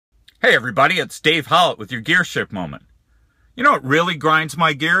Hey everybody, it's Dave Hollett with your Gearshift moment. You know what really grinds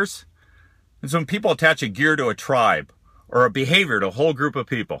my gears? It's when people attach a gear to a tribe or a behavior to a whole group of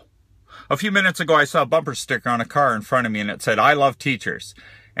people. A few minutes ago I saw a bumper sticker on a car in front of me and it said, "I love teachers."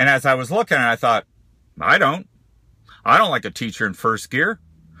 And as I was looking at it, I thought, I don't like a teacher in first gear.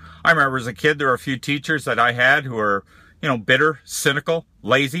 I remember as a kid there were a few teachers that I had who were, bitter, cynical,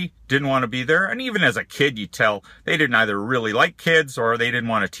 lazy, didn't want to be there. And even as a kid, you tell they didn't either really like kids or they didn't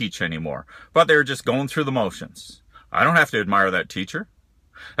want to teach anymore. But they were just going through the motions. I don't have to admire that teacher.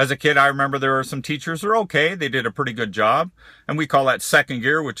 As a kid, I remember there were some teachers who were okay. They did a pretty good job. And we call that second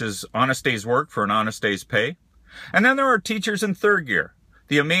gear, which is honest day's work for an honest day's pay. And then there were teachers in third gear.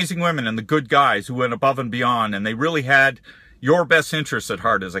 The amazing women and the good guys who went above and beyond. And they really had your best interests at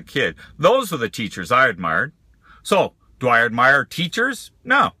heart as a kid. Those were the teachers I admired. So, do I admire teachers?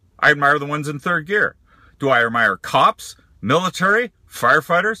 No. I admire the ones in third gear. Do I admire cops, military,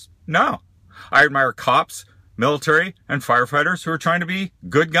 firefighters? No. I admire cops, military, and firefighters who are trying to be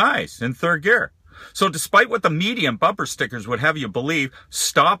good guys in third gear. So despite what the media and bumper stickers would have you believe,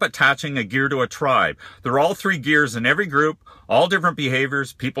 stop attaching a gear to a tribe. There are all three gears in every group, all different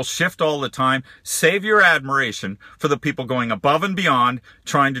behaviors, people shift all the time. Save your admiration for the people going above and beyond,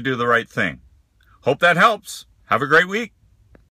 trying to do the right thing. Hope that helps. Have a great week.